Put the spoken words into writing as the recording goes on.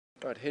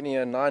Right, Hennie,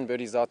 9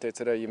 birdies out there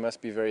today. You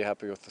must be very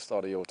happy with the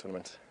start of your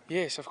tournament.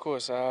 Yes, of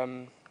course. I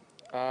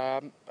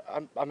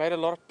made a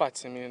lot of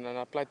putts. I mean, and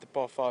I played the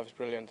par fives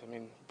brilliant. I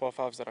mean, par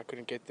fives that I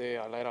couldn't get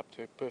there, I laid up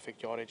to a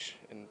perfect yardage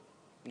and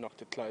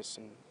knocked it close.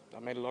 And I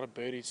made a lot of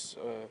birdies,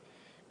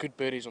 good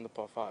birdies on the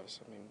par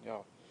fives. I mean, yeah.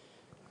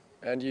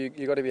 And you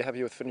got to be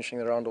happy with finishing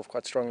the round off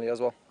quite strongly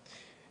as well.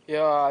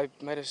 Yeah, I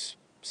made a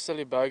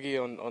silly bogey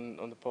on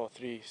the par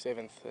three,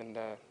 seventh, and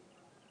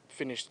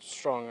finished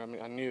strong. I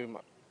mean, I knew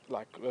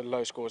like the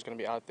low score was going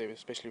to be out there,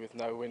 especially with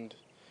no wind.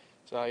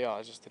 So yeah,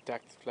 I just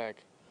attacked the flag.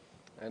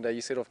 And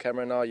you said off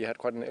camera now you had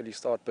quite an early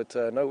start, but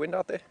no wind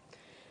out there?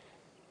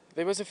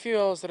 There was a few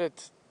holes that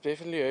it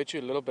definitely hurt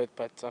you a little bit,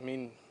 but I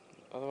mean,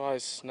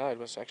 otherwise, no, it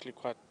was actually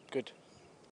quite good.